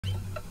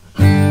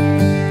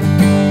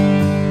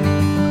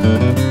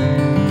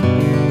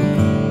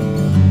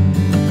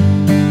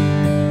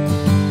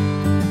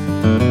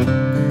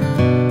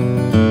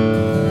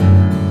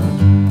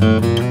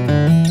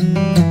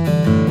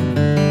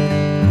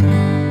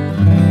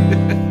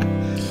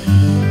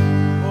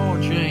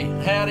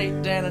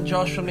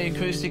Josh from the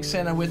Acoustic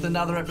Centre with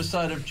another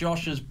episode of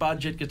Josh's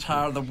Budget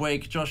Guitar of the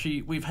Week.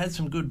 Joshy, we've had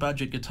some good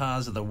budget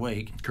guitars of the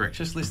week. Correct.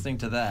 Just listening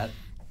to that,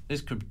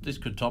 this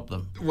could top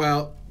them.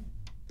 Well,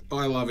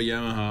 I love a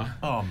Yamaha.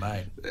 Oh,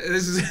 mate.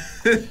 This is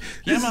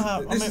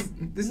Yamaha.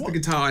 This is the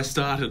guitar I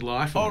started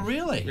life on. Oh,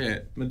 really? Yeah.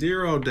 My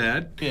dear old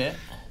dad. Yeah.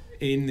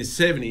 In the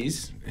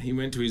 70s, he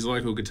went to his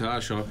local guitar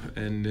shop,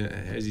 and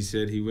as he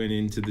said, he went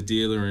into the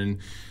dealer and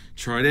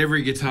tried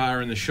every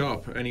guitar in the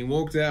shop, and he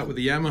walked out with a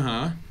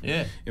Yamaha.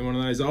 Yeah. In one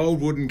of those old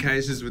wooden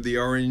cases with the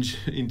orange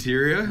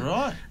interior.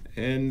 Right.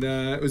 And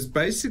it was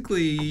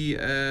basically,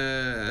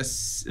 I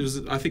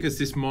think it's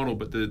this model,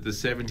 but the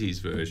 70s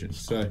version.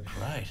 So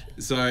great.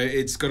 So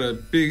it's got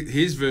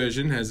his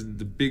version has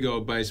the big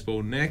old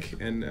baseball neck,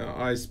 and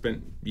I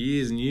spent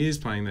years and years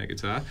playing that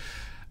guitar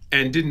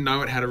and didn't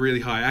know it had a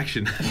really high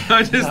action.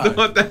 I just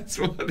thought that's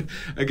what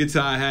a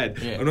guitar had.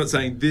 Yeah. I'm not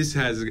saying this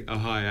has a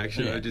high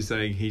action. Yeah. I'm just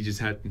saying he just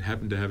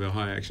happened to have a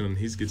high action on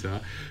his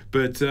guitar.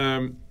 But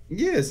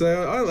yeah,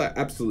 so I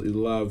absolutely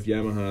love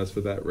Yamahas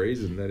for that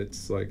reason. That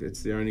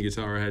it's the only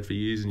guitar I had for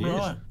years and years.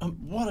 Right.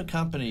 What a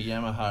company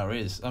Yamaha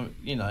is.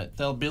 You know,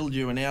 they'll build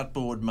you an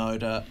outboard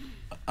motor,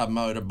 a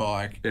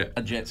motorbike,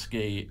 a jet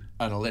ski,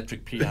 an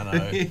electric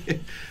piano,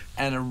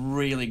 and a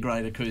really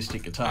great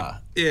acoustic guitar.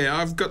 Yeah,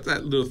 I've got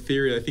that little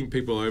theory. I think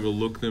people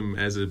overlook them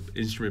as an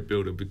instrument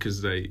builder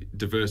because they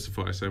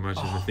diversify so much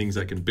in the things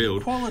they can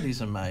build.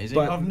 Quality's amazing.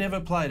 But I've never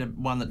played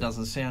one that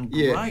doesn't sound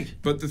great.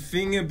 But the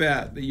thing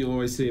that you'll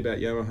always see about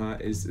Yamaha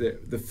is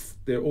that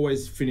they're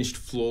always finished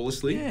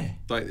flawlessly. Yeah.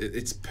 Like,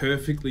 it's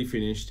perfectly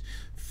finished.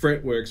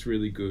 Fret works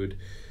really good.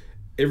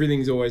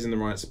 Everything's always in the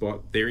right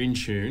spot. They're in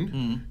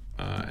tune.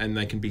 And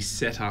they can be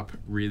set up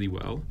really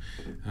well,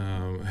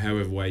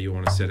 however way you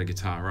want to set a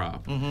guitar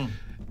up. Mm-hmm.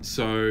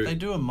 So they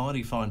do a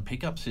mighty fine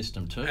pickup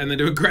system too. And they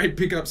do a great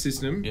pickup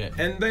system. Yeah.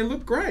 And they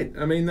look great.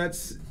 I mean,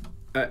 that's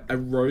a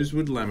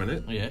rosewood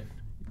laminate. Yeah.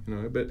 You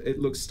know, but it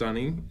looks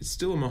stunning. It's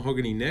still a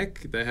mahogany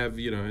neck. They have,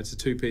 it's a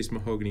two-piece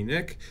mahogany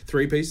neck.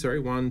 Three-piece, sorry.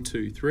 1,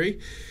 2, 3.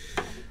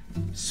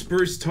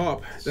 Spruce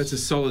top. That's a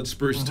solid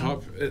spruce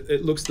top.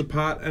 It looks the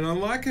part, and I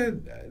like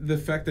the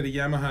fact that a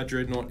Yamaha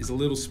Dreadnought is a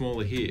little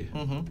smaller here.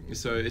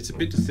 So it's a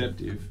bit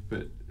deceptive,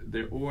 but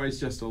they're always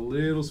just a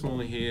little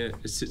smaller here.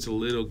 It sits a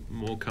little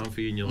more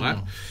comfy in your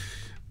lap.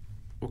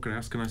 What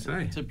else can I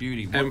say? It's a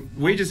beauty. And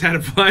we just had a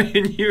play,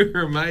 and you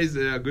were amazed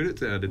at how good it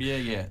sounded.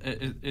 Yeah.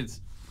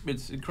 It's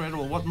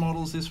incredible. What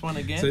model is this one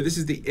again? So this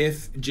is the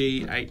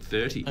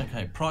FG830.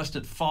 Okay, priced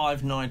at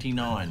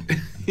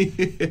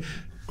 $599.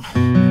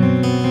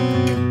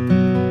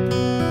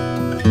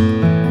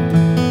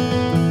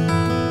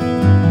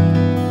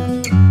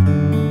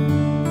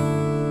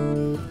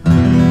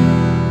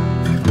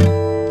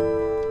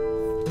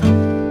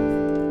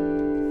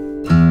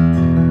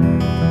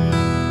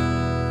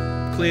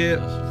 Clear,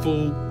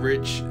 full,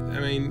 rich. I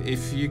mean,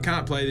 if you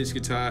can't play this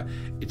guitar,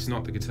 it's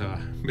not the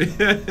guitar.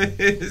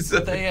 So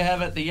there you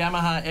have it. The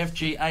Yamaha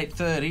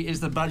FG830 is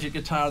the budget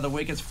guitar of the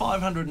week. It's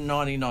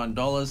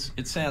 $599.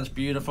 It sounds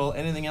beautiful.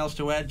 Anything else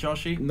to add,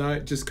 Joshy? No,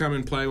 just come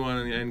and play one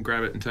and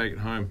grab it and take it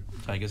home.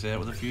 Take us out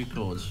with a few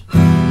chords.